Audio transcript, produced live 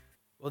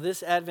Well,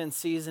 this Advent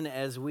season,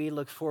 as we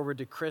look forward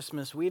to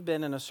Christmas, we've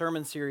been in a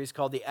sermon series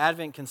called The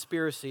Advent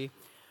Conspiracy,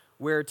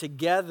 where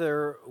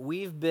together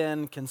we've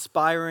been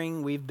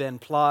conspiring, we've been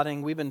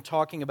plotting, we've been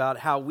talking about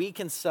how we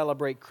can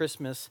celebrate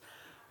Christmas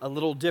a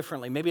little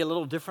differently, maybe a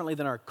little differently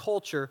than our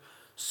culture,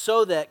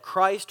 so that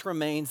Christ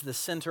remains the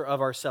center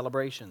of our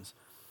celebrations.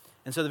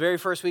 And so the very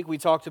first week we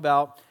talked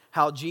about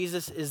how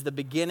Jesus is the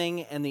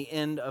beginning and the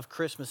end of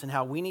Christmas and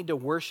how we need to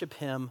worship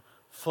Him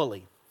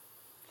fully.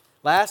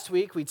 Last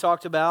week we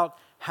talked about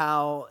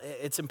how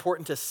it's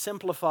important to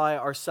simplify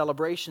our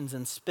celebrations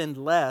and spend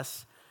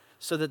less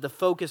so that the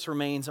focus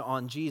remains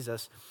on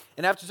Jesus.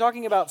 And after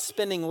talking about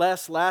spending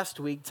less last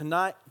week,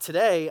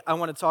 today I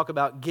want to talk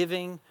about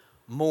giving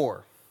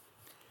more.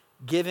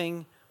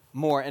 Giving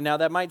more. And now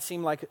that might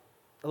seem like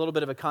a little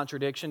bit of a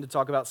contradiction to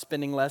talk about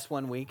spending less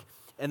one week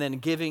and then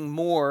giving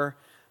more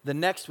the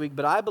next week,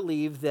 but I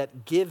believe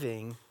that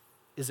giving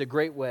is a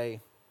great way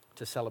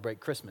to celebrate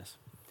Christmas.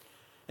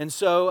 And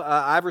so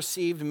I've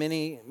received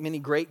many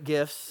great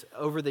gifts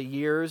over the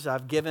years.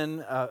 I've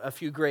given a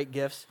few great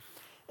gifts.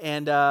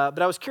 But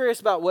I was curious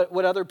about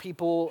what other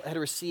people had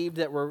received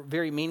that were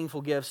very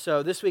meaningful gifts.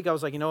 So this week I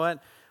was like, you know what?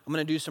 I'm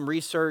going to do some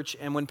research.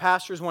 And when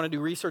pastors want to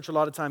do research a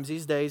lot of times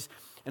these days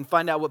and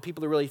find out what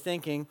people are really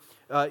thinking,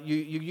 you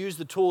use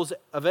the tools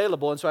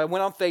available. And so I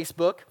went on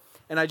Facebook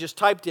and I just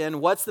typed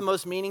in, what's the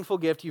most meaningful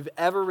gift you've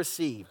ever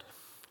received?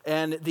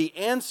 And the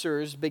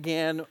answers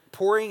began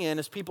pouring in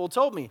as people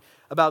told me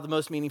about the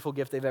most meaningful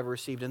gift they've ever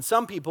received. And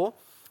some people,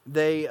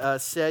 they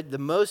said the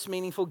most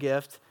meaningful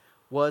gift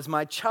was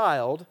my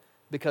child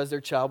because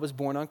their child was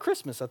born on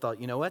Christmas. I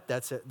thought, you know what,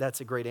 that's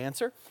a great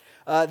answer.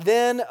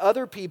 Then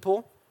other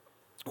people,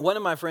 one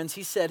of my friends,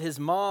 he said his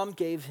mom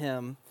gave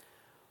him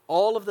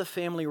all of the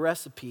family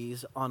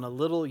recipes on a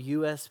little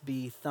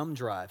USB thumb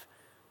drive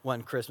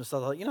one Christmas. I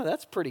thought, you know,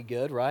 that's pretty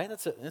good, right?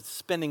 It's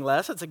spending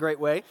less. That's a great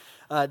way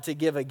to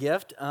give a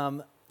gift.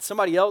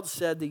 Somebody else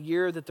said the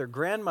year that their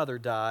grandmother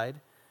died,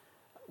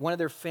 one of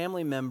their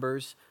family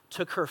members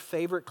took her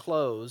favorite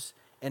clothes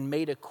and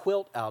made a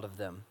quilt out of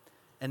them.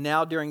 And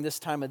now during this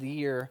time of the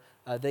year,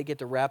 they get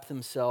to wrap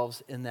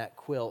themselves in that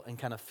quilt and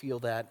kind of feel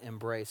that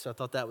embrace. So I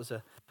thought that was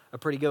a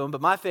pretty good one.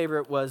 But my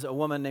favorite was a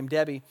woman named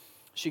Debbie.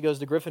 She goes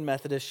to Griffin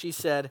Methodist. She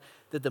said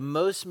that the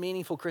most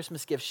meaningful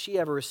Christmas gift she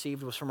ever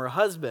received was from her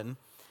husband.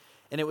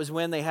 And it was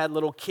when they had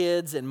little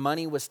kids and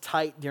money was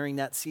tight during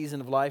that season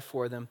of life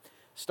for them,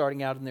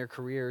 starting out in their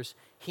careers.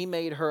 He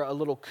made her a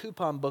little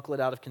coupon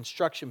booklet out of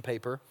construction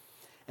paper.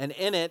 And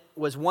in it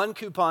was one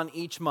coupon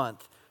each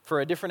month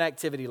for a different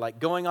activity, like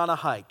going on a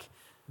hike,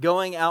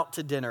 going out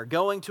to dinner,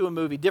 going to a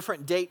movie,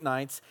 different date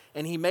nights.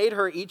 And he made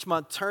her each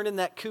month turn in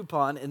that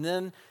coupon, and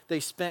then they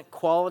spent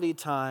quality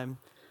time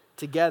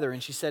together.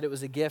 And she said it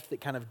was a gift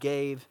that kind of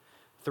gave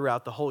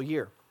throughout the whole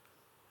year.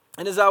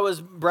 And as I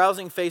was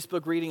browsing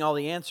Facebook, reading all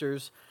the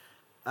answers,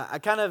 I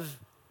kind of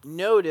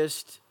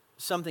noticed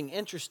something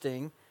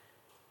interesting,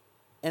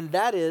 and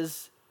that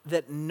is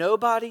that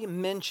nobody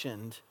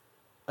mentioned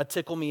a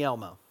Tickle Me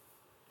Elmo,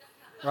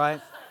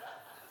 right?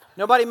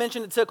 Nobody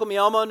mentioned a Tickle Me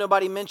Elmo.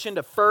 Nobody mentioned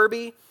a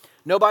Furby.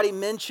 Nobody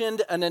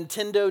mentioned a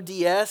Nintendo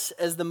DS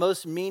as the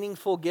most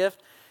meaningful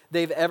gift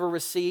they've ever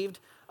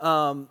received.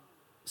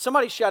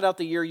 Somebody shout out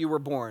the year you were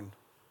born.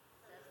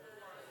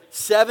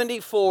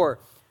 74.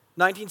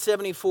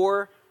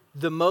 1974,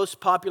 the most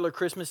popular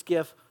Christmas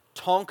gift,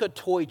 Tonka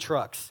toy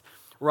trucks,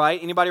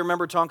 right? Anybody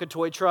remember Tonka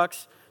toy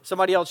trucks?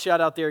 Somebody else shout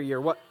out their year.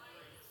 What?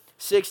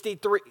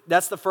 63.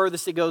 That's the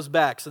furthest it goes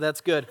back, so that's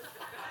good.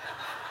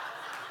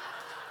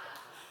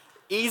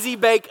 Easy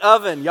Bake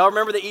Oven. Y'all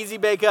remember the Easy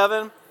Bake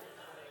Oven?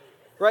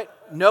 Right?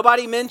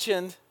 Nobody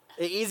mentioned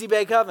an Easy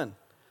Bake Oven.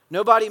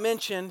 Nobody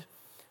mentioned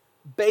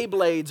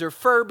Beyblades or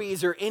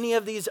Furbies or any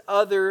of these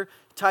other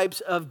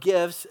types of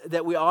gifts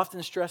that we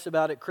often stress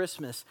about at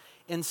Christmas.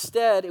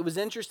 Instead, it was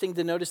interesting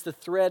to notice the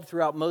thread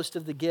throughout most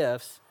of the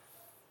gifts,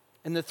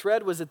 and the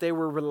thread was that they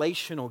were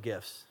relational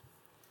gifts.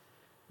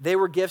 They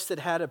were gifts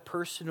that had a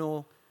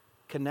personal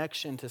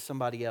connection to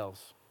somebody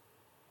else.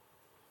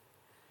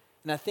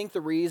 And I think the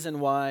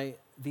reason why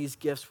these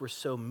gifts were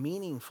so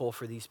meaningful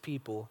for these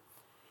people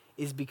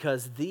is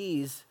because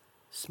these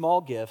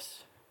small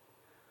gifts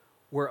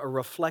were a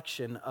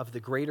reflection of the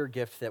greater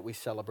gift that we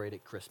celebrate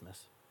at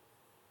Christmas.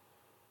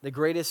 The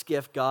greatest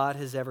gift God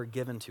has ever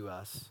given to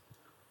us,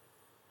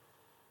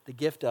 the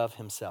gift of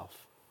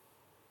Himself.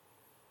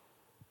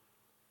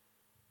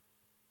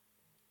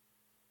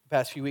 The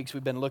past few weeks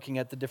we've been looking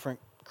at the different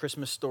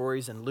Christmas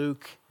stories in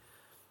Luke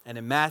and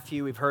in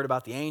Matthew. We've heard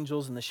about the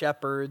angels and the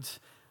shepherds,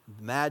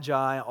 the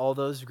magi, all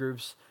those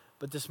groups.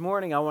 But this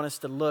morning I want us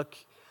to look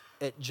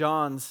at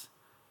John's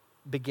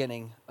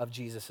beginning of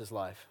Jesus'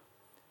 life.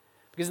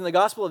 Because in the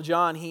Gospel of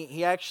John,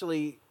 he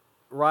actually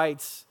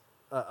writes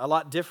a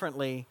lot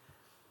differently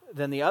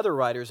than the other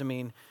writers. I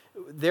mean,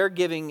 they're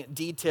giving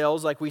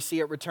details like we see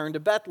at Return to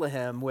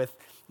Bethlehem with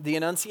the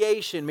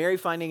Annunciation, Mary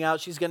finding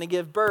out she's going to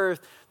give birth,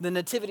 the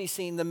nativity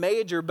scene, the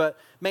manger.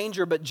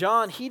 But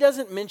John, he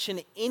doesn't mention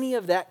any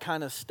of that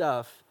kind of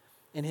stuff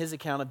in his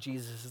account of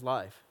Jesus'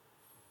 life.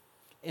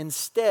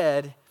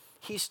 Instead,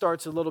 he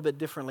starts a little bit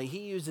differently.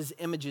 He uses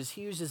images,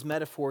 he uses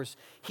metaphors,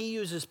 he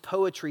uses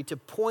poetry to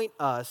point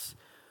us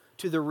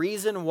to the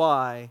reason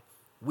why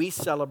we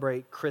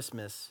celebrate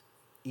Christmas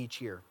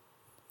each year.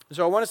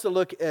 So I want us to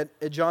look at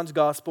John's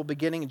Gospel,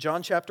 beginning in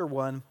John chapter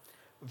 1,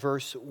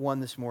 verse 1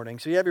 this morning.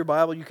 So you have your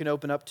Bible, you can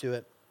open up to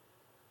it,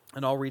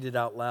 and I'll read it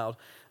out loud.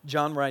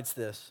 John writes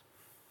this: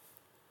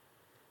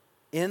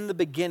 "In the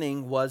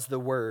beginning was the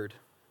Word,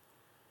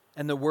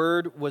 and the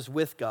Word was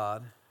with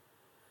God,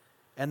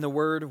 and the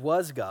Word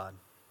was God.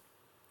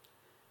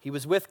 He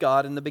was with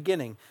God in the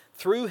beginning.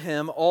 Through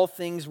him all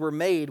things were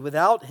made.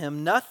 Without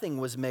him nothing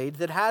was made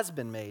that has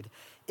been made.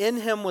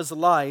 In him was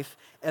life,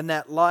 and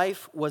that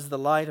life was the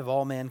light of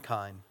all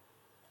mankind.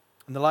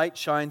 And the light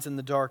shines in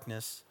the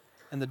darkness,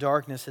 and the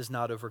darkness has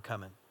not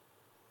overcome it.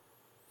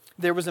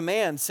 There was a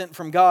man sent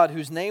from God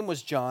whose name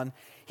was John.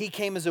 He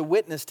came as a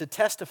witness to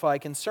testify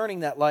concerning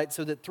that light,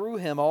 so that through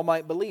him all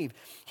might believe.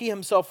 He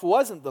himself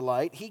wasn't the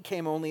light. He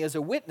came only as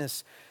a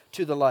witness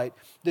to the light.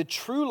 The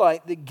true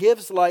light that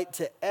gives light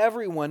to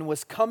everyone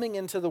was coming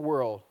into the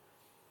world.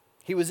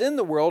 He was in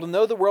the world, and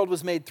though the world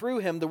was made through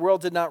him, the world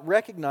did not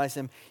recognize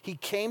him. He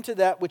came to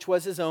that which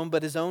was his own,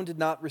 but his own did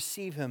not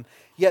receive him.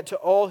 Yet to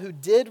all who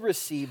did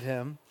receive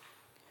him,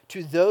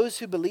 to those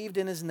who believed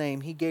in his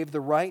name, he gave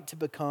the right to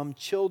become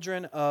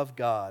children of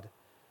God.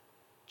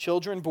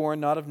 Children born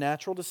not of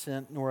natural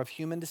descent, nor of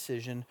human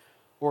decision,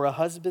 or a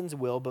husband's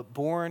will, but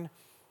born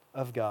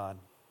of God.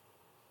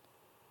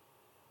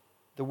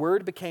 The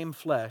Word became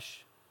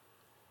flesh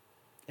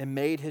and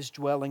made his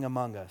dwelling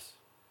among us.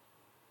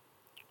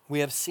 We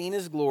have seen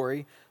his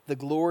glory, the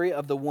glory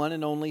of the one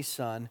and only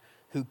Son,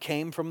 who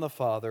came from the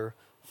Father,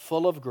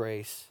 full of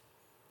grace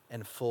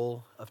and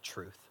full of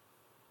truth."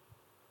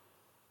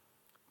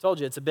 I told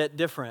you it's a bit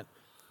different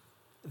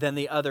than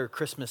the other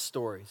Christmas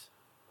stories.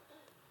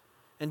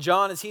 And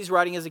John, as he's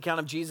writing his account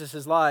of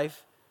Jesus'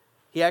 life,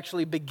 he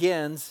actually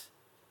begins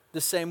the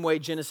same way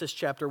Genesis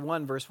chapter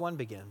 1, verse 1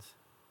 begins.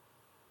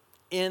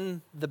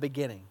 In the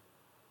beginning.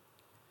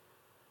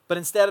 But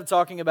instead of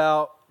talking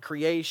about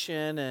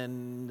creation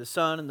and the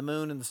sun and the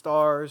moon and the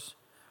stars,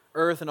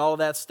 earth and all of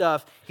that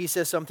stuff, he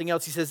says something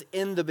else. He says,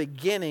 in the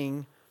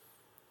beginning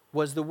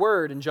was the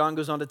Word. And John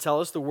goes on to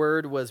tell us the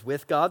Word was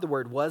with God, the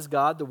Word was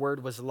God, the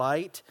Word was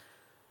light.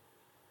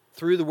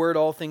 Through the Word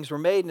all things were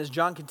made. And as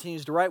John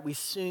continues to write, we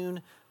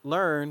soon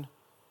learn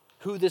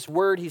who this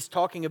Word he's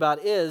talking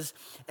about is.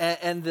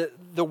 And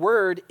the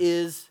Word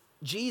is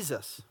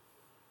Jesus.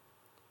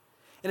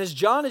 And as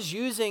John is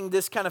using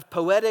this kind of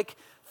poetic,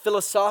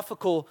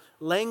 philosophical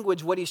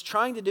language, what he's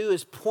trying to do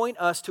is point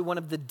us to one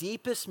of the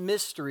deepest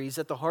mysteries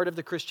at the heart of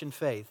the Christian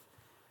faith,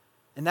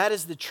 and that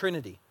is the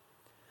Trinity.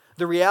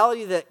 The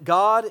reality that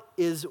God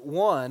is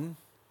one,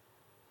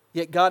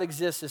 yet God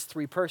exists as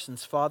three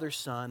persons, Father,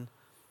 Son,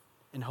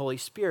 and Holy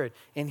Spirit.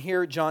 And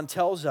here John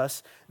tells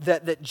us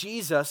that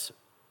Jesus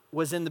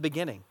was in the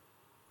beginning,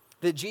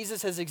 that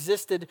Jesus has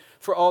existed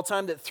for all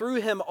time, that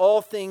through him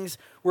all things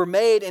were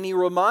made, and he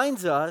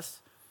reminds us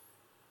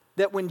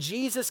that when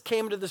Jesus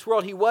came into this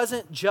world, he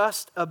wasn't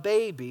just a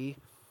baby,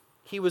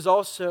 he was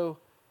also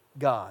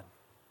God.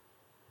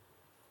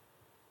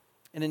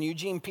 And in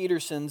Eugene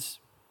Peterson's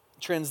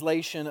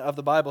translation of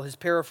the Bible, his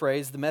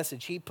paraphrase, the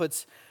Message, he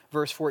puts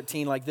verse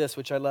 14 like this,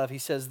 which I love. He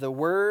says, "The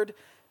Word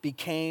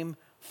became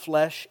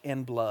flesh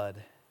and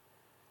blood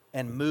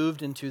and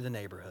moved into the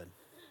neighborhood."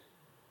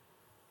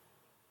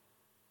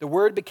 The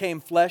Word became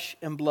flesh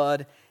and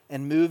blood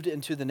and moved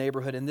into the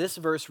neighborhood. And this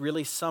verse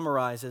really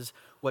summarizes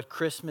what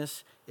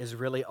Christmas is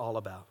really all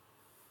about.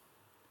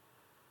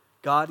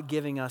 God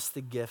giving us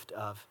the gift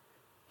of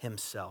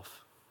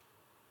himself,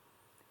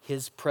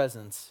 his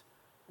presence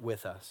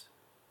with us.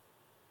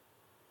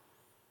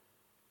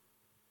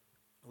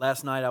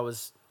 Last night I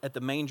was at the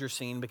manger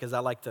scene because I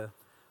like to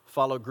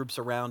follow groups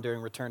around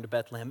during Return to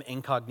Bethlehem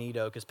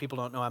incognito because people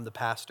don't know I'm the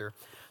pastor.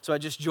 So I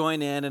just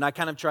join in and I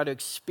kind of try to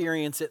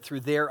experience it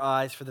through their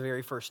eyes for the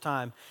very first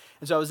time.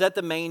 And so I was at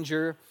the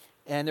manger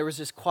and there was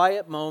this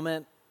quiet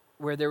moment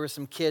where there were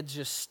some kids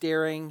just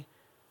staring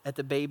at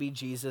the baby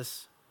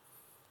Jesus.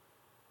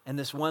 And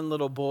this one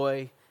little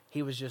boy,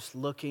 he was just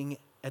looking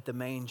at the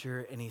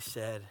manger and he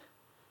said,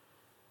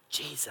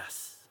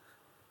 "Jesus."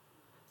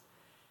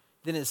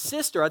 Then his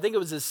sister, I think it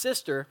was his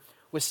sister,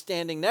 was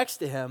standing next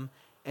to him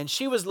and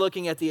she was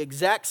looking at the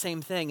exact same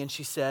thing and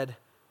she said,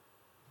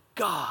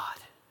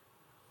 "God."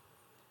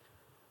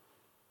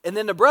 And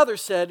then the brother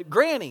said,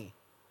 "Granny,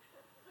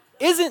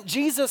 isn't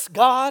Jesus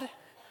God?"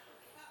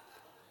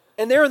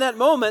 And there in that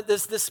moment,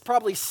 this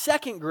probably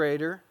second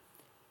grader,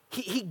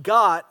 he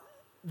got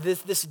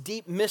this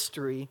deep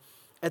mystery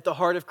at the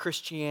heart of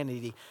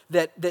Christianity,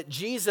 that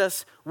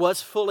Jesus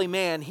was fully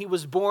man. He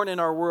was born in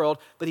our world,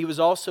 but he was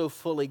also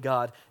fully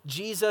God.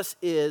 Jesus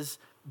is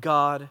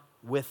God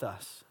with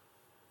us.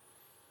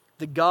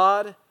 The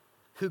God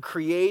who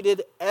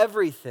created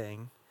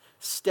everything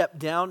stepped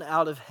down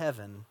out of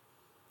heaven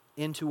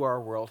into our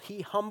world.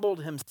 He humbled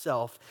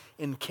himself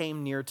and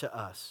came near to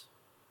us.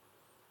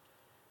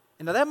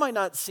 And now that might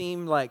not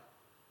seem like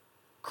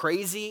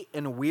crazy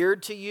and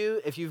weird to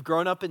you if you've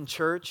grown up in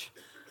church,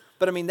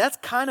 But I mean, that's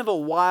kind of a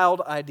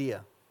wild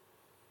idea.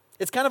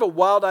 It's kind of a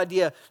wild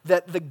idea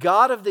that the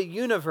God of the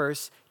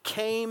universe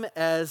came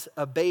as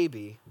a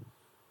baby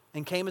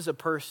and came as a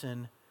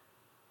person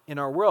in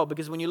our world.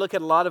 Because when you look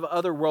at a lot of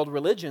other world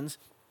religions,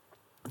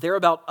 they're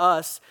about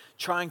us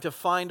trying to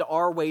find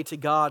our way to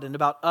God and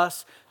about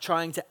us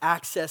trying to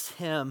access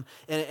Him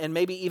and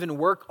maybe even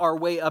work our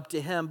way up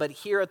to Him. But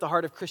here at the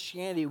heart of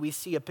Christianity, we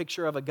see a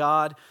picture of a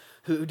God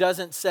who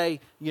doesn't say,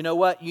 you know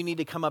what, you need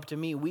to come up to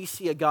me. We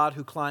see a God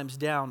who climbs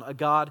down, a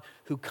God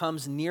who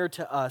comes near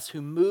to us,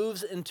 who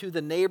moves into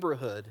the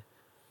neighborhood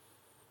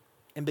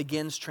and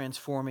begins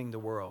transforming the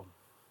world.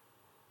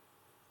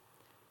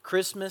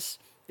 Christmas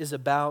is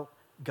about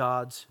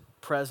God's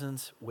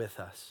presence with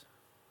us.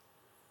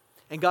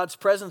 And God's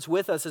presence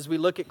with us as we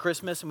look at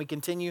Christmas and we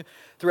continue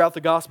throughout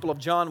the Gospel of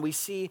John, we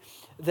see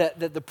that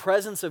the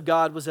presence of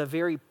God was a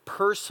very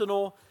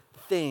personal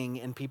thing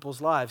in people's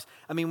lives.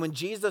 I mean, when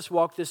Jesus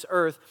walked this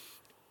earth,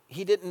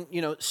 He didn't,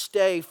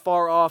 stay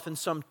far off in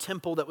some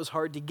temple that was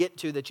hard to get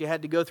to, that you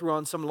had to go through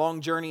on some long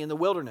journey in the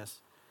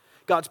wilderness.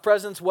 God's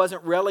presence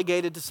wasn't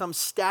relegated to some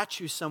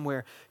statue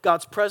somewhere.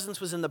 God's presence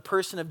was in the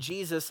person of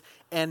Jesus,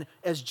 and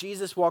as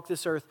Jesus walked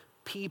this earth,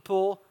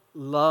 people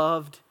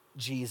loved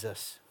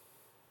Jesus.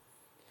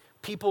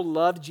 People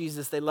loved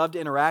Jesus. They loved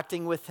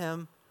interacting with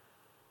Him.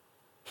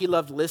 He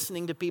loved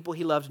listening to people.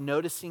 He loved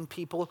noticing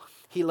people.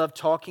 He loved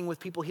talking with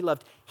people. He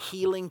loved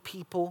healing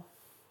people.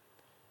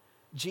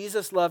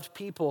 Jesus loved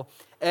people.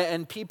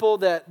 And people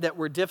that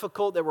were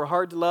difficult, that were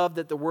hard to love,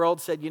 that the world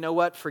said, you know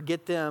what,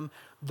 forget them.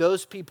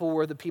 Those people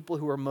were the people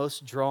who were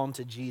most drawn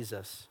to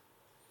Jesus.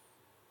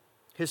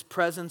 His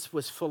presence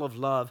was full of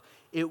love.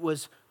 It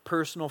was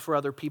personal for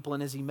other people.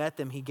 And as He met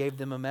them, He gave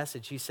them a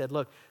message. He said,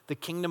 look, the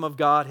kingdom of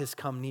God has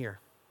come near.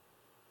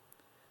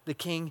 The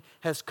King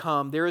has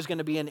come. There is going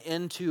to be an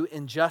end to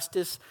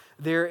injustice.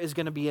 There is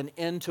going to be an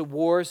end to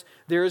wars.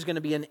 There is going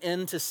to be an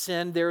end to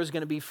sin. There is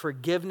going to be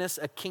forgiveness,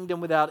 a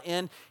kingdom without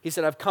end. He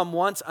said, I've come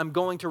once, I'm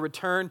going to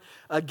return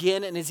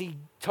again. And as He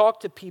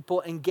talked to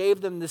people and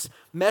gave them this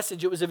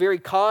message, it was a very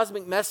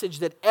cosmic message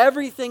that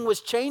everything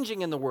was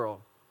changing in the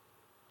world.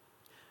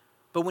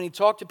 But when He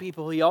talked to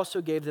people, He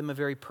also gave them a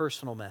very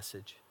personal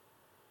message.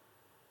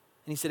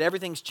 And He said,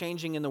 everything's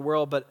changing in the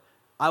world, but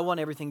I want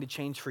everything to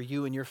change for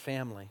you and your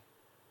family.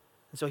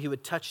 And so He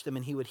would touch them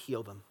and He would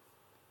heal them.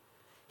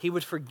 He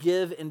would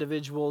forgive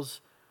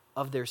individuals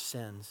of their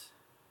sins.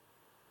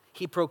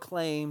 He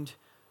proclaimed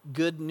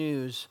good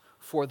news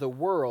for the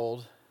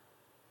world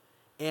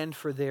and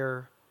for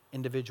their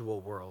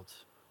individual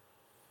worlds.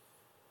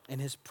 And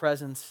His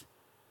presence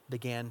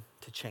began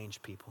to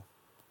change people.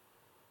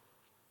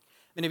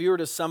 And if you were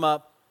to sum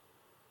up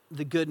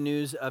the good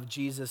news of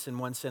Jesus in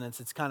one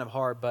sentence, it's kind of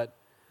hard, but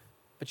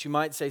you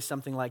might say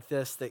something like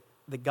this,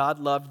 that God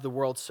loved the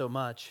world so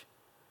much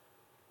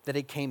that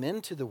He came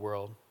into the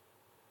world.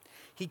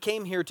 He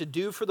came here to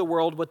do for the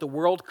world what the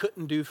world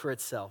couldn't do for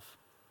itself.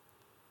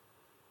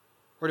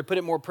 Or to put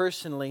it more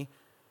personally,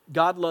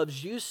 God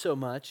loves you so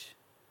much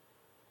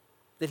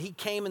that He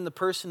came in the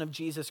person of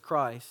Jesus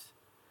Christ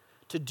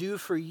to do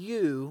for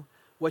you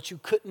what you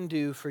couldn't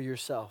do for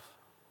yourself.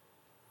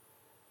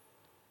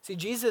 See,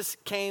 Jesus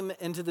came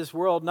into this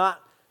world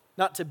not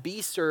to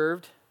be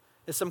served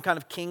as some kind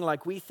of king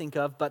like we think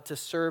of, but to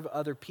serve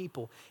other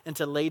people and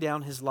to lay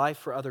down His life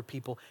for other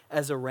people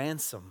as a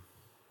ransom.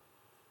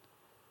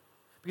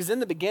 Because in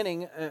the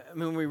beginning,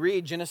 when we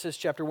read Genesis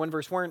chapter 1,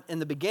 verse 1, in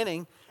the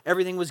beginning,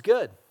 everything was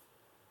good.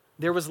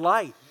 There was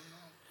light.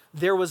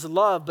 There was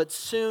love, but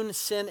soon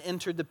sin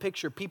entered the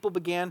picture. People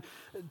began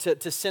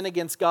to sin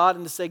against God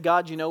and to say,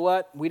 God, you know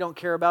what? We don't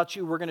care about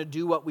you. We're going to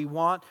do what we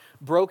want.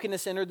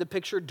 Brokenness entered the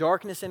picture.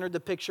 Darkness entered the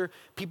picture.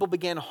 People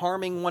began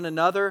harming one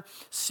another.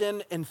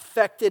 Sin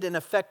infected and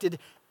affected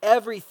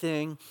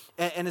everything.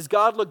 And as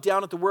God looked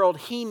down at the world,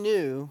 He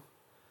knew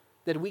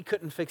that we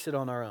couldn't fix it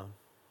on our own.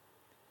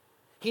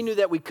 He knew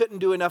that we couldn't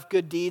do enough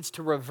good deeds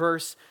to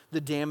reverse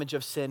the damage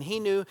of sin. He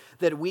knew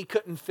that we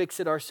couldn't fix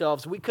it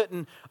ourselves. We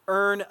couldn't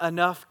earn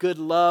enough good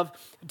love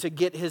to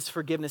get His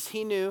forgiveness.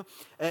 He knew,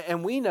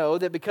 and we know,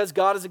 that because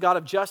God is a God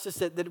of justice,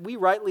 that we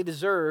rightly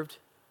deserved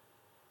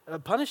a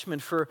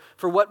punishment for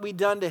what we'd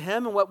done to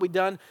Him and what we'd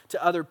done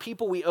to other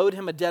people. We owed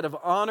Him a debt of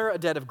honor, a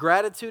debt of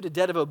gratitude, a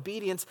debt of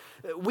obedience.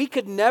 We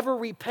could never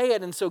repay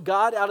it. And so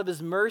God, out of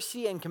His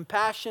mercy and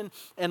compassion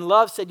and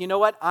love, said, you know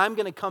what? I'm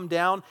going to come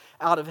down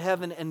out of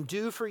heaven and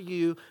do for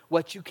you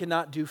what you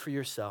cannot do for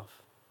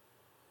yourself.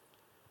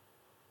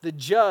 The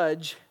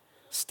judge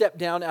stepped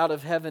down out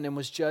of heaven and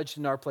was judged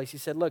in our place. He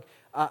said, look,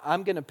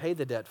 I'm going to pay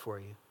the debt for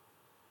you.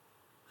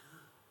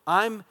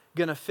 I'm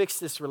going to fix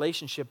this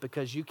relationship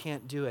because you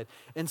can't do it.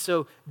 And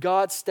so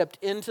God stepped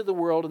into the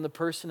world in the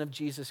person of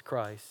Jesus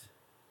Christ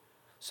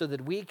so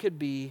that we could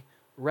be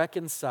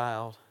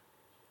reconciled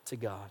to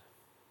God.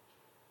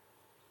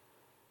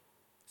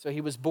 So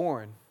He was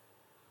born.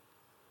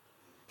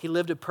 He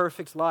lived a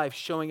perfect life,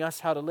 showing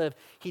us how to live.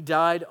 He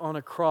died on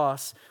a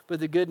cross.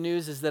 But the good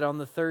news is that on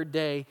the third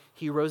day,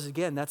 He rose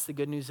again. That's the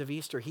good news of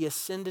Easter. He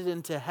ascended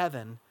into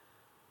heaven,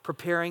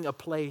 preparing a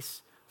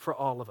place for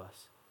all of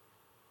us.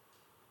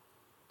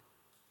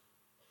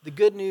 The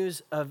good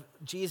news of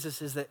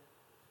Jesus is that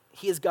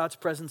he is God's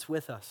presence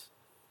with us.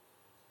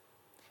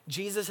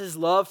 Jesus'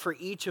 love for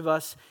each of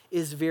us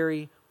is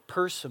very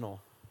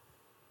personal.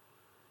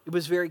 It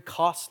was very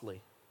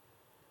costly.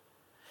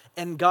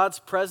 And God's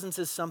presence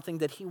is something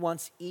that he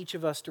wants each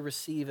of us to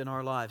receive in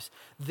our lives.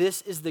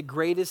 This is the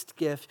greatest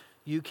gift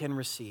you can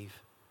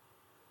receive.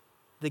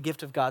 The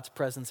gift of God's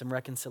presence and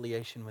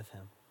reconciliation with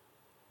him.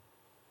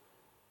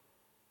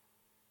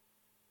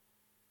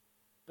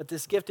 But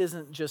this gift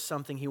isn't just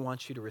something he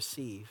wants you to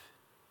receive.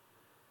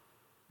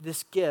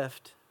 This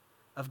gift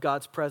of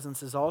God's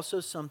presence is also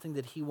something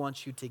that he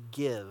wants you to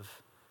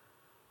give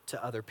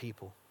to other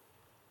people.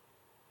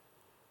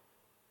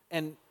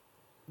 And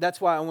that's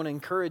why I want to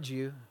encourage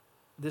you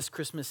this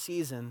Christmas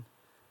season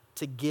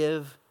to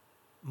give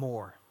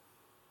more.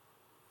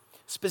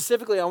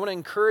 Specifically, I want to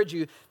encourage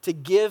you to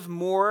give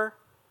more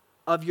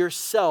of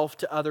yourself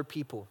to other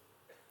people.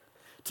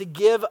 To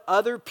give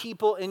other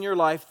people in your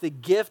life the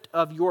gift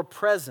of your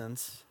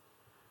presence.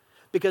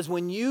 Because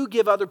when you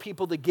give other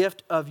people the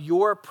gift of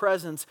your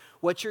presence,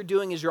 what you're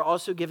doing is you're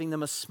also giving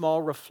them a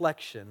small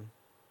reflection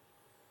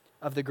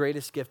of the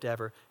greatest gift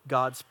ever,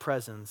 God's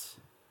presence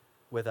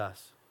with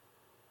us.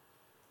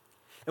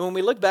 And when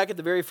we look back at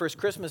the very first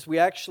Christmas, we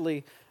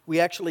actually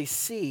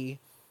see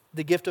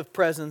the gift of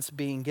presence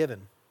being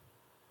given.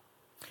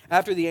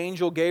 After the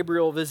angel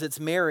Gabriel visits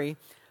Mary,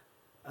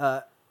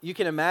 you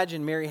can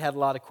imagine Mary had a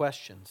lot of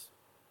questions.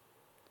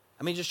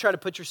 I mean, just try to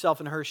put yourself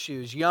in her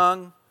shoes.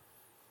 Young,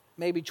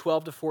 maybe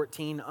 12 to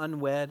 14,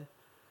 unwed,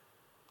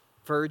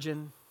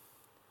 virgin.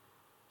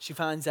 She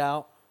finds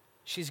out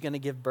she's going to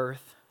give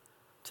birth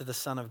to the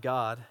Son of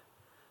God.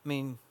 I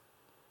mean,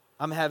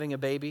 I'm having a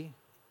baby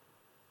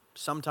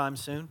sometime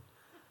soon.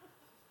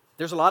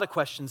 There's a lot of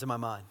questions in my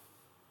mind.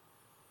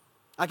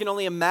 I can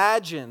only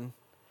imagine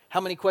how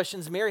many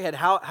questions Mary had.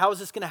 How is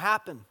this going to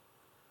happen?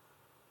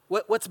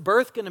 What's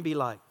birth going to be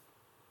like?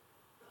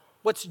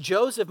 What's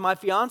Joseph, my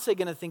fiance,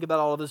 going to think about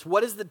all of this?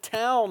 What is the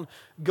town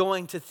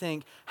going to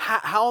think?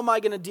 How am I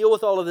going to deal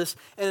with all of this?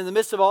 And in the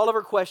midst of all of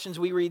her questions,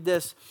 we read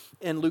this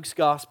in Luke's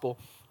gospel.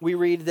 We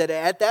read that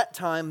at that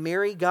time,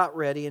 Mary got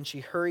ready and she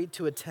hurried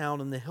to a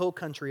town in the hill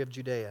country of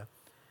Judea,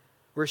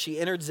 where she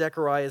entered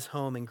Zechariah's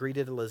home and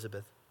greeted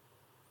Elizabeth.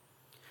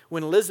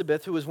 When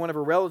Elizabeth, who was one of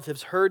her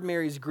relatives, heard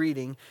Mary's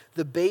greeting,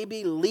 the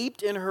baby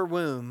leaped in her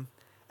womb,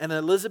 and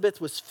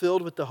Elizabeth was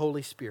filled with the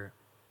Holy Spirit.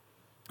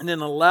 And in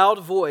a loud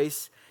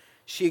voice,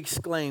 she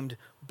exclaimed,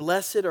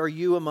 "Blessed are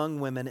you among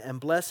women, and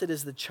blessed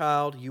is the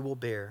child you will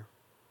bear.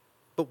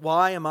 But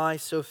why am I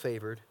so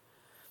favored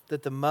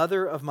that the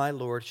mother of my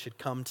Lord should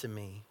come to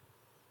me?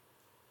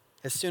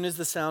 As soon as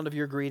the sound of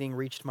your greeting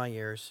reached my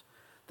ears,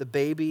 the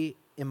baby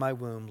in my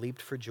womb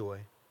leaped for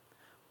joy.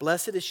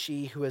 Blessed is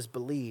she who has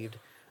believed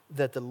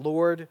that the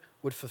Lord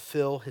would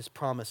fulfill his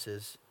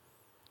promises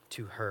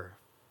to her."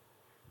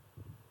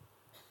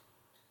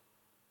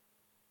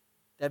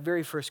 That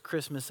very first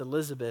Christmas,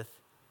 Elizabeth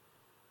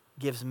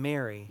gives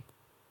Mary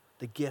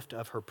the gift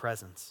of her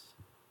presence.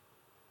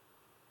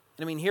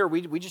 And I mean, here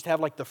we just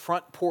have like the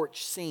front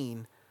porch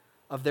scene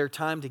of their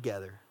time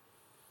together.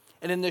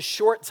 And in this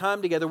short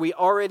time together, we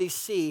already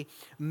see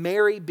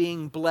Mary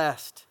being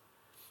blessed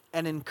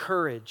and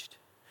encouraged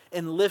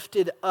and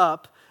lifted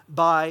up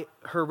by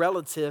her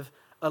relative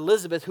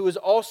Elizabeth, who is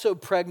also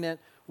pregnant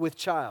with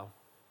child.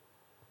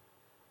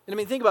 And I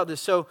mean, think about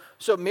this. So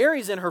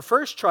Mary's in her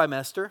first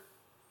trimester.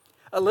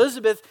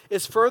 Elizabeth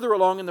is further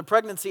along in the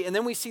pregnancy, and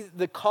then we see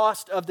the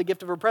cost of the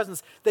gift of her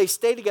presence. They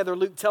stay together,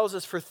 Luke tells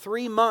us, for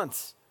 3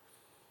 months.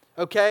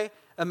 Okay?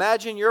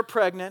 Imagine you're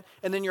pregnant,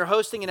 and then you're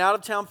hosting an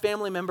out-of-town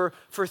family member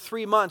for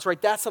 3 months,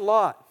 right? That's a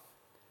lot.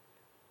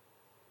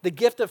 The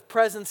gift of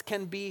presence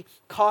can be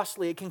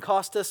costly. It can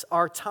cost us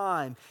our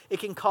time. It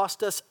can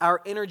cost us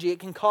our energy. It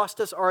can cost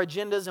us our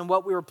agendas and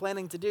what we were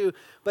planning to do.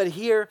 But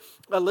here,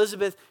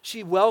 Elizabeth,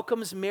 she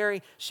welcomes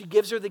Mary. She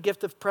gives her the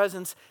gift of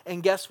presence.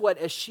 And guess what?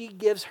 As she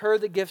gives her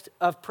the gift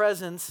of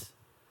presence,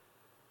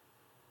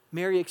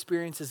 Mary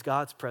experiences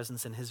God's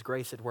presence and his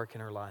grace at work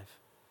in her life.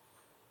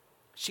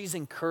 She's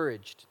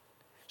encouraged.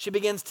 She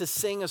begins to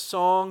sing a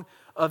song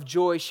of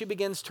joy. She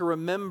begins to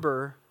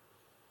remember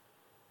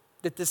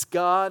that this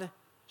God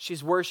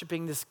she's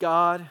worshiping, this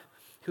God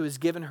who has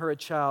given her a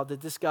child,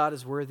 that this God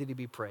is worthy to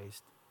be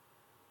praised.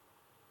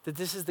 That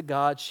this is the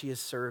God she is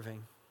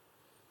serving.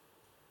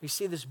 We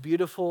see this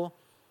beautiful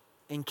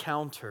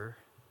encounter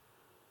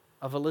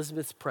of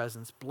Elizabeth's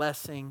presence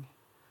blessing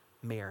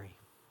Mary.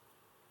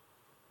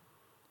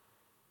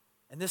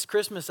 And this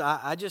Christmas,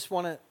 I just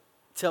want to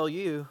tell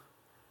you,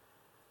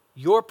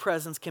 your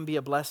presence can be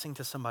a blessing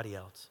to somebody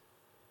else.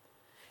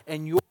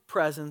 And your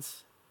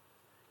presence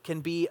can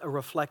be a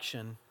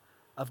reflection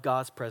of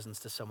God's presence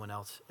to someone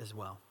else as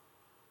well.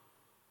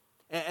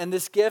 And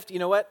this gift, you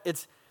know what?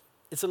 It's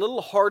a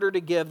little harder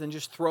to give than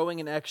just throwing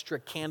an extra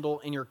candle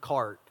in your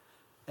cart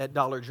at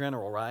Dollar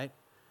General, right?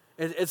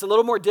 It's a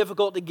little more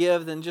difficult to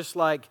give than just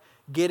like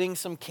getting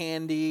some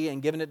candy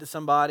and giving it to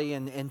somebody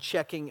and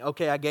checking,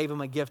 okay, I gave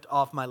them a gift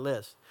off my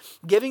list.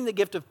 Giving the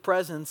gift of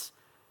presence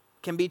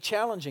can be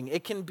challenging.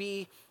 It can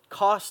be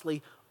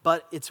costly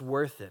but it's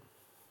worth it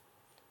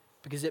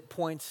because it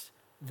points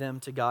them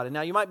to God. And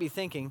now you might be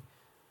thinking,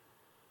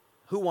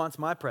 who wants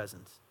my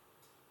presence?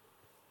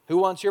 Who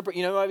wants your,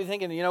 you might be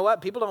thinking, you know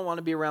what? People don't want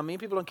to be around me.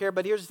 People don't care.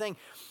 But here's the thing.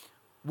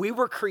 We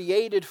were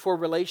created for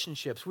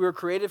relationships. We were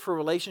created for a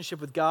relationship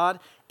with God,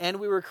 and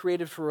we were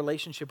created for a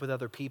relationship with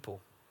other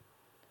people.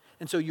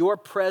 And so your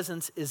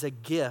presence is a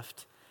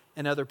gift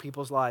in other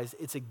people's lives.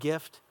 It's a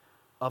gift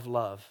of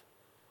love.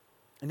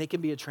 And it can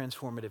be a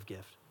transformative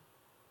gift.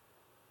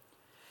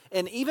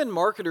 And even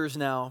marketers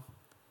now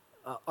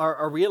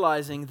are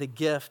realizing the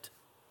gift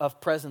of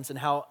presence and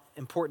how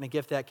important a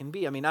gift that can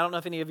be. I mean, I don't know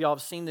if any of y'all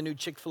have seen the new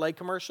Chick-fil-A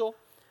commercial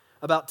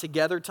about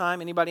Together Time.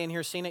 Anybody in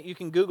here seen it? You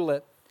can Google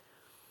it.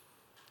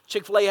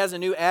 Chick-fil-A has a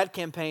new ad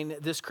campaign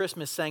this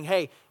Christmas saying,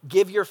 hey,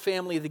 give your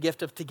family the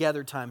gift of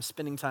together time,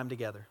 spending time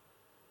together.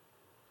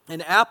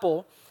 And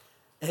Apple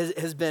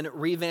has been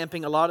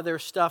revamping a lot of their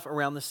stuff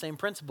around the same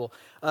principle.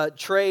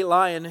 Trey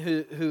Lyon,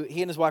 who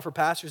he and his wife are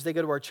pastors, they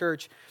go to our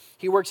church.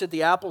 He works at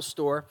the Apple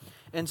store.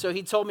 And so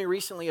he told me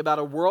recently about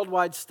a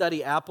worldwide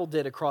study Apple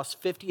did across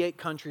 58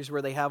 countries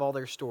where they have all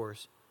their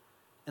stores.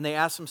 And they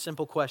asked some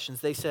simple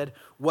questions. They said,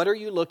 what are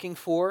you looking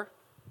for?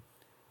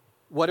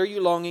 What are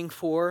you longing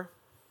for?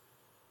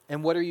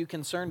 And what are you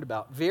concerned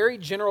about? Very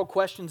general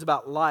questions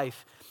about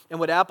life. And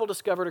what Apple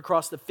discovered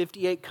across the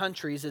 58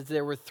 countries is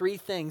there were three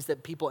things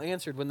that people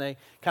answered when they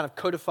kind of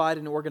codified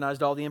and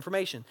organized all the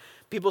information.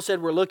 People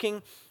said, we're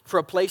looking for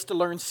a place to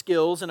learn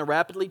skills in a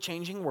rapidly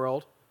changing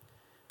world.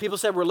 People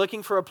said, we're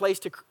looking for a place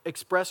to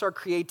express our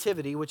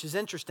creativity, which is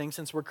interesting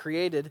since we're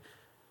created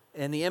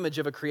in the image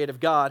of a creative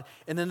God.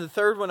 And then the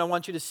third one I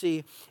want you to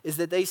see is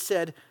that they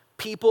said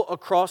people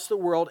across the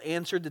world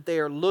answered that they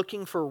are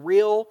looking for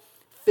real,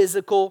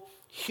 physical,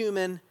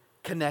 human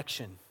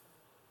connection.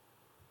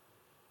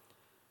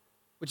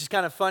 Which is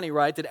kind of funny,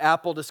 right? That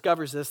Apple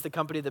discovers this, the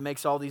company that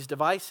makes all these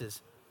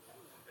devices.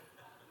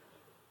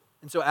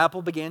 And so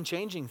Apple began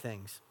changing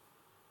things.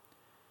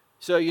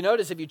 So you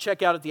notice if you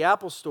check out at the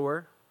Apple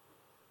store,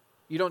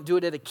 you don't do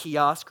it at a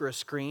kiosk or a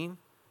screen.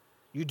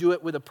 You do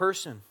it with a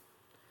person.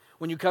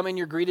 When you come in,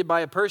 you're greeted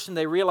by a person.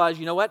 They realize,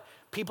 you know what?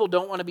 People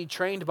don't want to be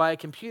trained by a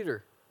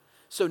computer.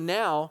 So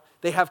now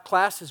they have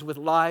classes with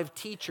live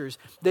teachers.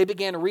 They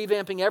began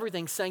revamping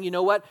everything, saying, you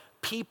know what?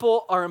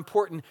 People are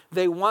important.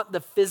 They want the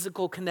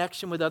physical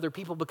connection with other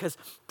people because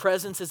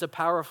presence is a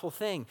powerful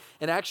thing.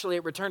 And actually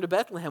at Return to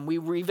Bethlehem, we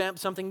revamped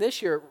something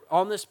this year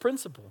on this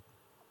principle.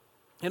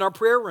 In our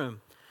prayer room,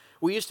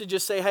 we used to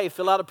just say, hey,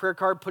 fill out a prayer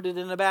card, put it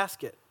in a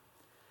basket.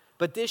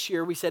 But this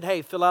year we said,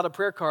 hey, fill out a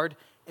prayer card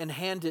and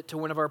hand it to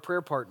one of our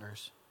prayer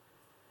partners.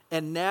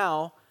 And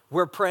now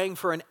we're praying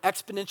for an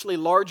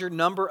exponentially larger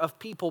number of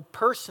people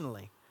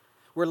personally.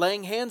 We're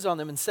laying hands on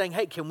them and saying,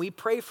 hey, can we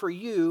pray for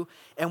you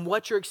and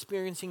what you're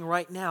experiencing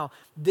right now?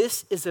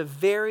 This is a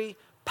very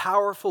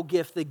powerful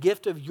gift, the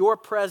gift of your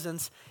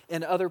presence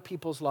in other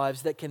people's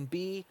lives that can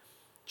be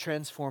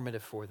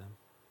transformative for them.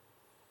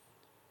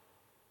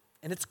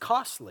 And it's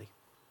costly.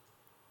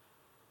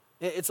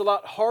 It's a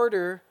lot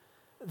harder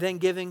than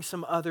giving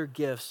some other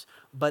gifts,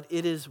 but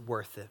it is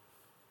worth it.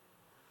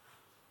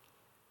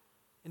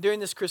 And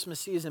during this Christmas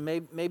season,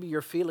 maybe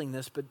you're feeling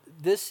this, but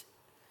this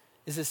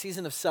is a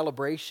season of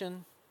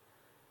celebration,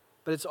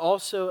 but it's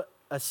also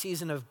a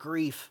season of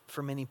grief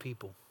for many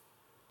people.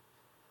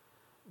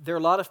 There are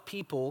a lot of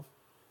people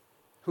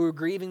who are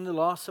grieving the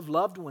loss of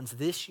loved ones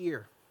this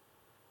year.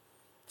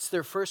 It's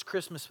their first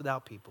Christmas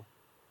without people.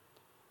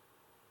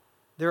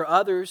 There are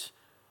others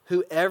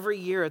who every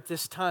year at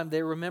this time,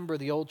 they remember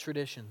the old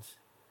traditions.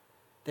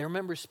 They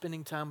remember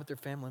spending time with their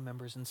family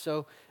members. And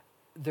so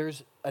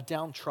there's a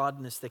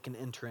downtroddenness that can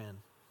enter in.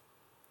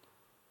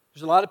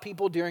 There's a lot of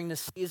people during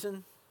this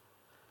season,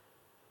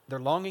 they're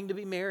longing to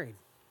be married.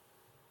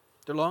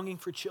 They're longing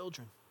for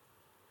children.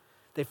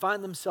 They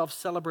find themselves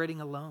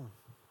celebrating alone.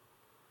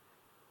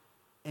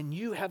 And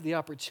you have the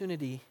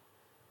opportunity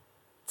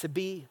to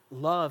be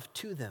love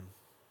to them,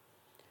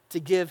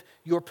 to give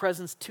your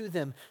presence to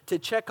them, to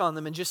check on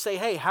them and just say,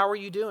 hey, how are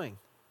you doing?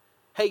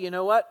 Hey, you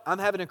know what? I'm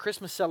having a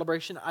Christmas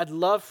celebration. I'd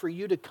love for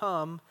you to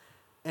come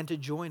and to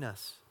join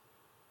us.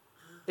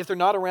 If they're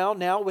not around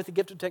now with the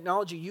gift of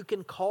technology, you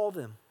can call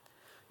them.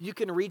 You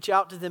can reach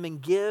out to them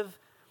and give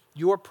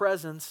your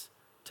presence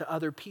to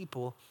other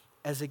people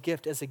as a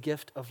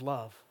gift of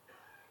love.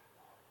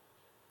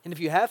 And if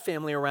you have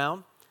family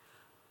around,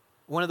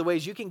 one of the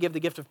ways you can give the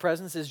gift of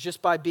presence is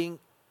just by being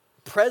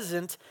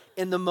present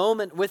in the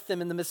moment with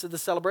them in the midst of the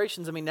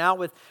celebrations. I mean, now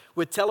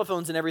with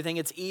telephones and everything,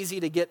 it's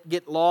easy to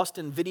get lost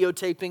in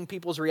videotaping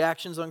people's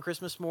reactions on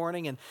Christmas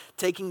morning and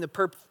taking the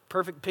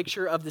perfect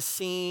picture of the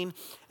scene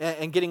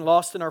and getting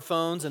lost in our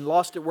phones and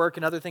lost at work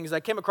and other things.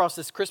 I came across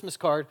this Christmas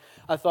card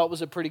I thought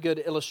was a pretty good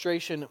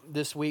illustration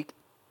this week.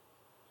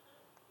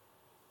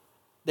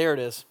 There it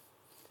is.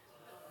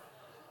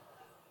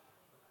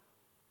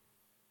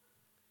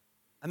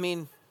 I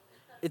mean,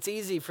 it's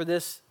easy for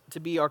this to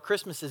be our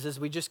Christmases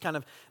as we just kind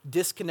of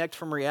disconnect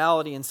from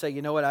reality and say,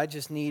 you know what, I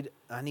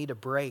need a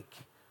break.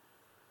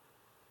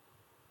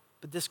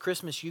 But this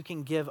Christmas, you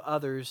can give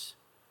others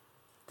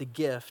the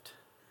gift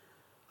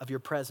of your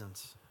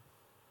presence.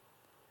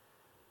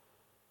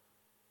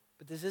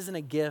 But this isn't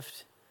a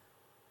gift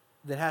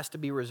that has to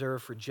be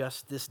reserved for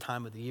just this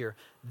time of the year.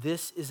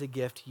 This is a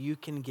gift you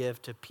can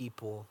give to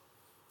people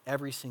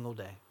every single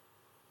day.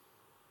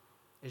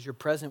 As you're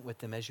present with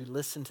them, as you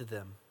listen to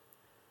them,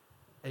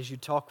 as you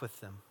talk with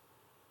them,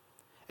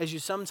 as you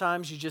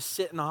sometimes you just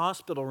sit in a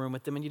hospital room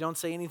with them and you don't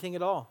say anything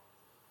at all.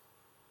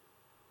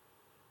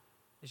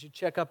 As you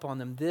check up on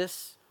them,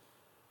 this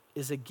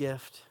is a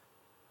gift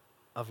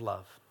of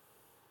love.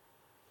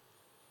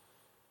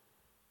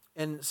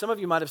 And some of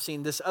you might have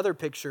seen this other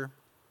picture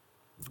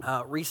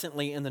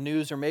recently in the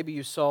news, or maybe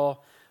you saw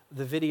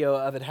the video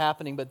of it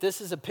happening, but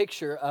this is a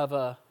picture of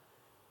a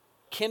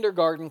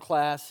kindergarten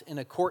class in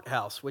a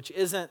courthouse, which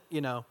isn't,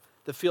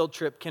 the field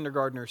trip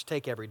kindergartners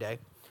take every day.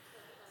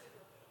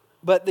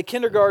 But the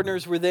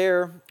kindergartners were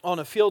there on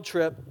a field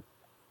trip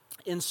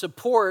in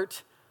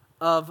support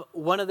of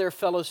one of their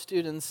fellow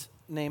students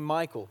named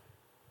Michael.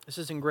 This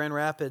is in Grand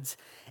Rapids.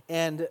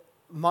 And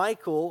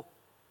Michael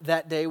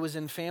that day was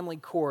in family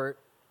court.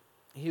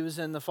 He was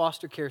in the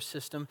foster care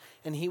system,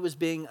 and he was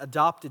being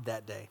adopted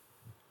that day.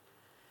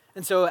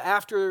 And so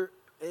after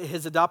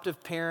his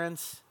adoptive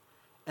parents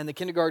and the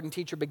kindergarten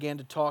teacher began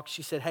to talk,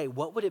 she said, hey,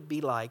 what would it be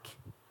like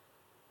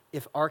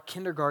if our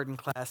kindergarten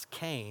class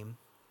came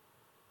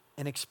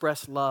and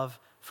expressed love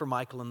for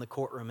Michael in the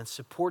courtroom and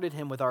supported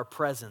him with our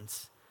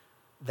presence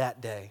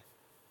that day?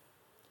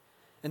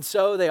 And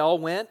so they all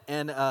went,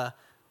 and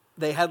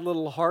they had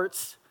little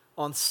hearts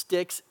on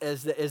sticks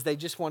as they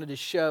just wanted to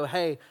show,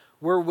 hey,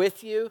 we're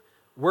with you,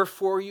 we're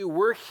for you,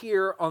 we're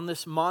here on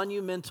this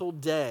monumental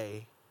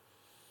day.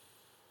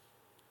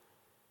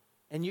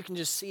 And you can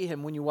just see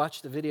him when you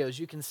watch the videos.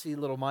 You can see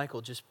little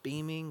Michael just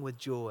beaming with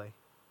joy,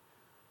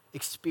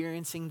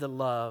 experiencing the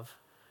love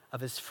of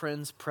his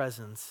friend's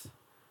presence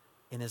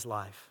in his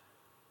life.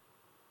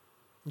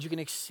 And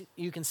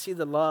you can see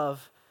the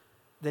love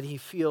that he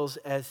feels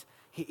as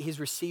he's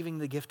receiving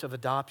the gift of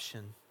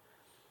adoption,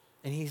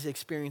 and he's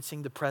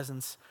experiencing the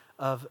presence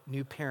of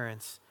new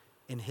parents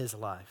in his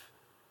life.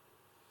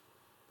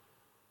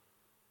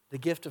 The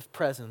gift of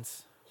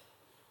presence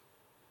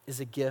is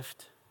a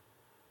gift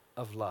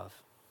of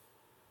love.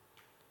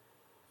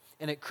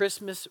 And at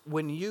Christmas,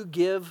 when you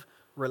give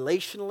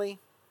relationally,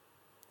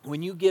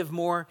 when you give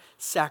more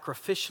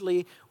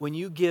sacrificially, when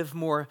you give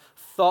more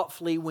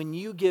thoughtfully, when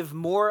you give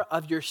more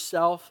of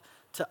yourself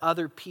to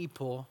other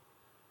people,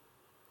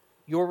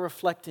 you're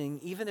reflecting,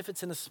 even if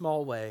it's in a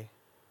small way,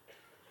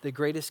 the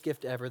greatest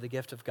gift ever, the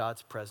gift of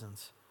God's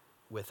presence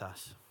with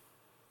us.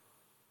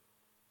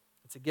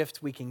 It's a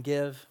gift we can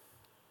give,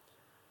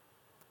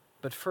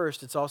 but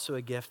first, it's also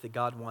a gift that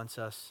God wants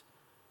us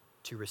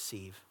to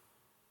receive.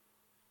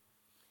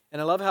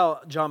 And I love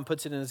how John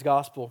puts it in his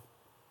gospel.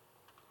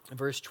 In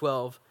verse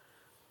 12,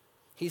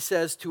 he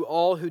says, to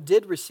all who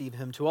did receive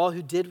him, to all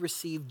who did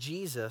receive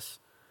Jesus,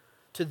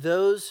 to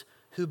those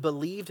who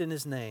believed in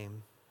his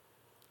name,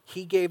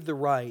 he gave the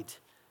right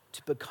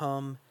to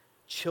become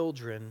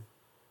children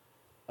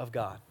of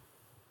God.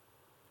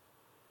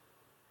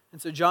 And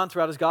so John,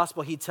 throughout his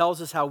gospel, he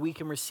tells us how we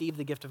can receive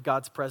the gift of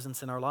God's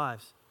presence in our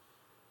lives.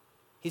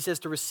 He says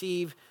to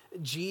receive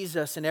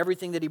Jesus and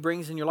everything that he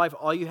brings in your life,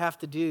 all you have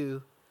to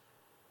do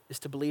is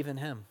to believe in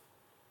him.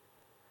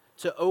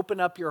 To open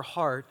up your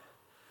heart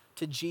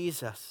to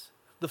Jesus,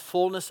 the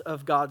fullness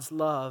of God's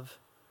love,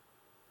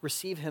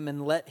 receive him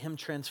and let him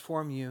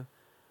transform you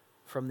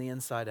from the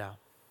inside out.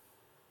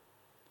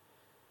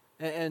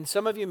 And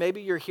some of you,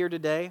 maybe you're here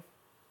today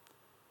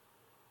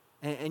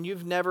and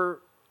you've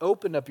never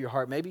opened up your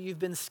heart. Maybe you've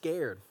been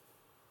scared.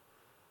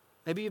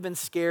 Maybe you've been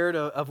scared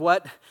of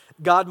what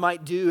God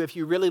might do if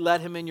you really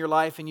let him in your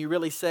life and you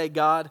really say,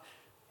 God,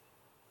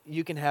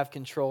 you can have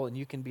control and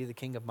you can be the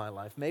king of my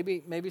life.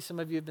 Maybe some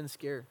of you have been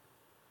scared.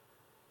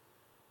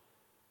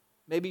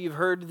 Maybe you've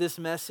heard this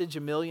message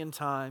a million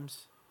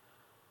times,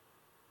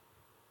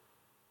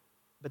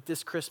 but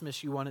this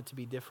Christmas you want it to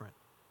be different.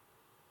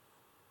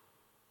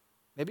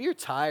 Maybe you're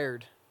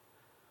tired.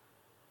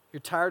 You're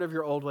tired of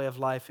your old way of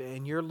life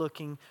and you're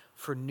looking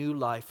for new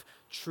life,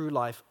 true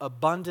life,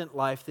 abundant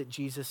life that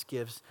Jesus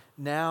gives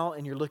now,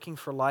 and you're looking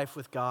for life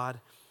with God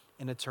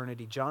in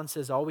eternity. John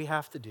says all we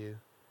have to do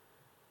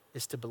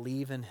is to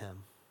believe in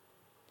him,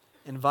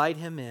 invite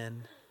him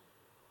in,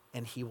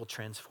 and he will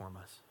transform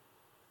us.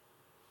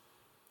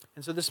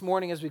 And so this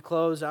morning as we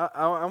close, I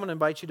want to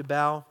invite you to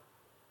bow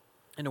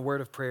in a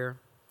word of prayer.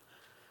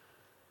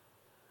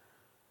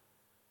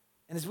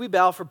 And as we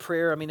bow for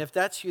prayer, if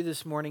that's you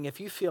this morning, if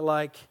you feel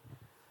like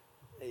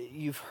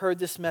you've heard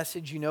this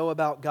message, you know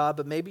about God,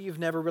 but maybe you've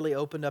never really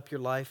opened up your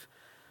life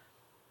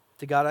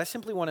to God, I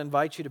simply want to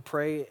invite you to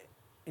pray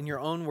in your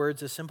own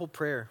words a simple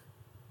prayer.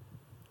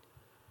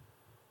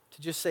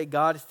 To just say,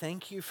 God,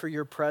 thank you for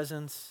your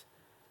presence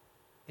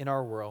in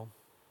our world.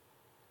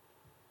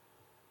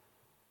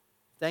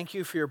 Thank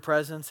you for your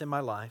presence in my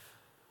life.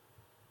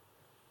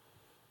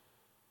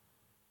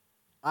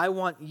 I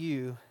want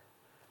you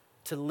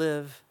to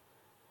live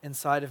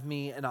inside of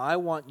me, and I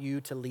want you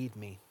to lead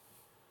me.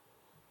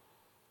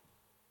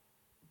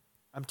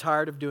 I'm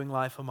tired of doing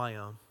life on my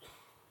own.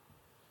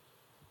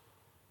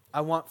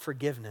 I want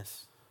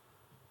forgiveness.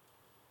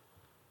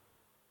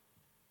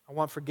 I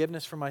want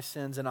forgiveness for my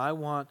sins, and I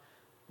want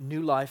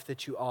new life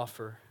that you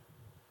offer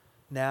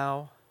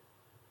now,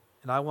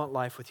 and I want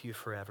life with you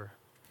forever.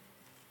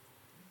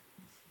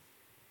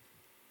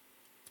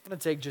 I'm going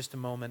to take just a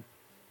moment.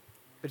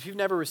 But if you've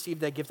never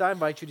received that gift, I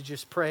invite you to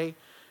just pray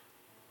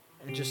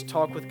and just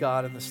talk with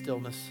God in the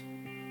stillness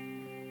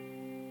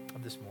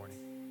of this morning.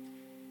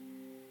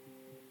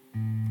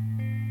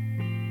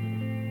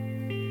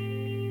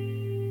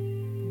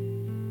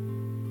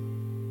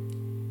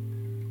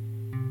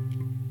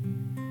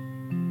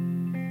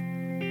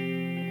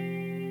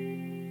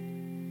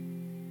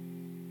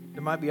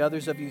 There might be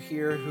others of you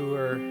here who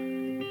are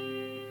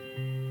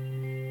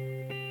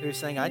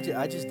saying, I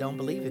just don't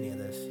believe any of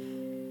this.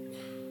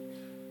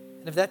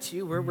 And if that's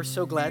you, we're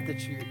so glad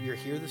that you're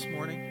here this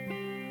morning.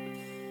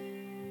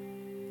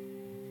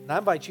 And I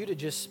invite you to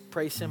just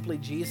pray simply,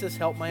 Jesus,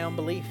 help my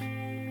unbelief.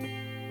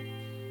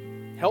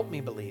 Help me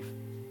believe.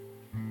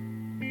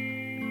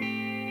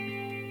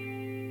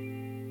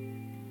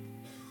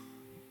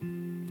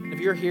 And if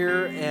you're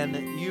here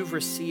and you've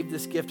received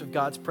this gift of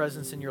God's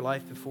presence in your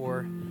life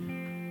before,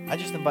 I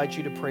just invite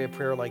you to pray a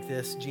prayer like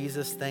this.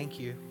 Jesus, thank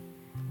you.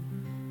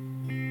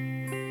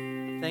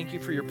 Thank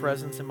you for your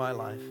presence in my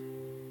life.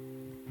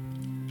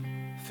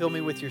 Fill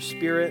me with your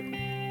Spirit.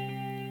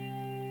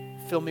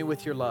 Fill me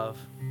with your love.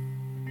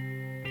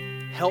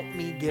 Help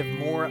me give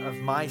more of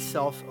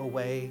myself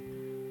away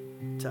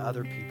to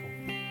other people.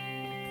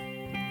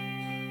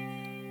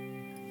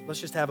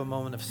 Let's just have a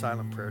moment of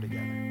silent prayer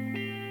together.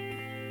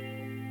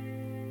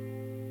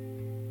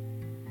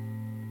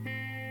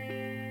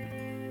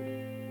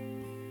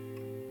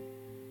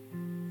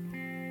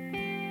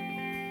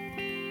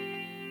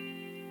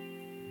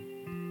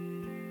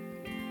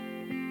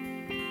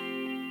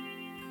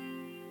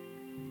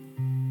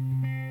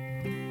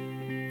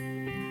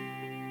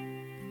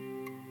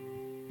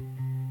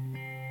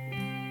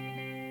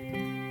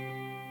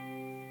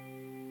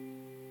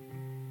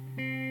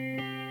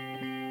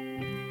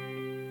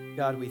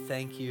 God, we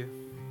thank you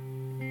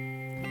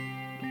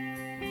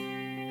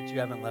that you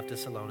haven't left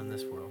us alone in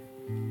this world.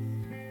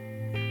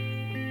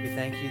 We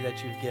thank you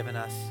that you've given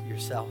us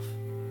yourself,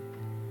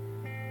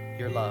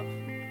 your love,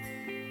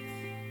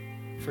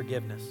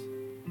 forgiveness,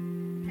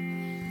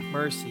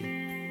 mercy,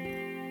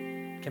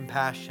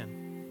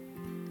 compassion,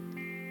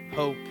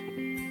 hope,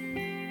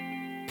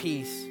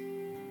 peace,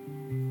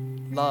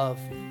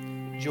 love,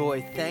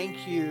 joy.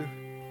 Thank you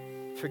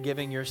for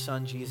giving your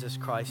Son, Jesus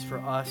Christ, for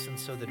us, and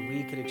so that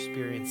we could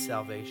experience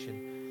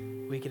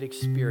salvation. We could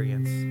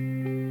experience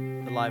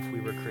the life we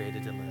were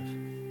created to live.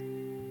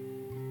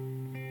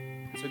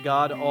 So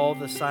God, all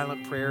the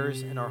silent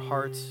prayers in our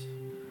hearts,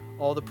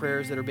 all the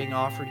prayers that are being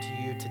offered to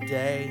you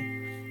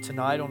today,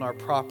 tonight on our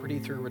property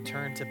through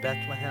return to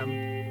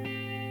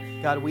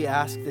Bethlehem, God, we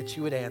ask that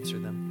you would answer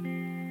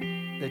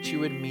them, that you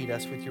would meet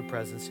us with your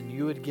presence, and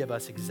you would give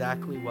us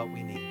exactly what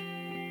we need.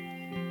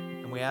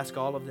 And we ask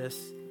all of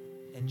this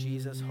in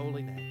Jesus'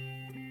 holy name.